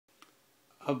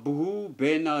Abou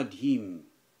Ben Adhem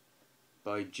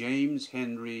by James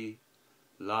Henry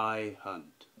Leigh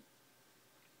Hunt.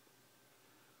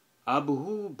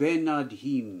 Abou Ben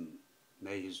Adhem,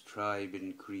 may his tribe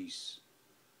increase,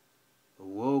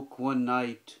 awoke one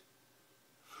night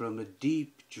from a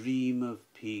deep dream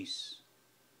of peace,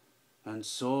 and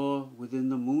saw within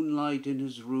the moonlight in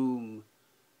his room,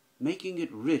 making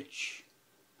it rich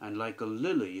and like a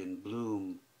lily in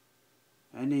bloom,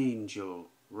 an angel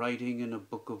writing in a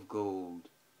book of gold.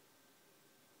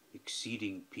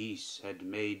 Exceeding peace had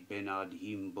made Ben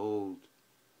Adhem bold,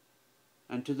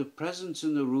 and to the presence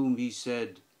in the room he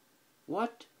said,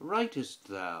 "What writest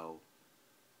thou?"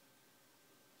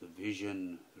 The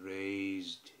vision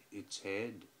raised its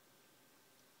head,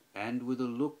 and with a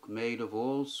look made of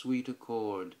all sweet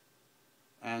accord,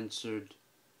 answered,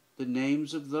 "The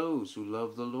names of those who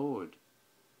love the Lord."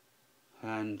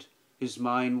 "And is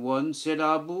mine one?" said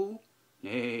Abou.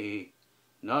 "Nay,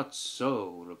 not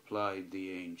so," replied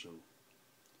the angel.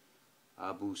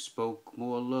 Abou spoke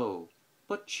more low,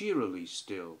 but cheerily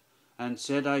still, and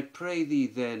said, "I pray thee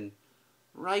then,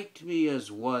 write me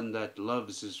as one that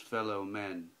loves his fellow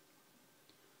men."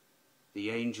 The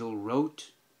angel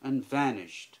wrote and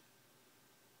vanished.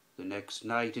 The next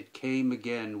night it came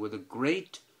again with a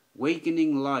great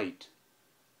wakening light,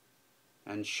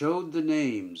 and showed the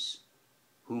names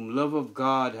whom love of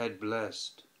God had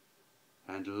blessed.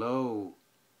 And lo,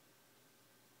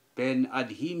 Ben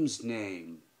Adhem's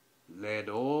name led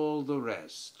all the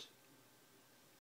rest.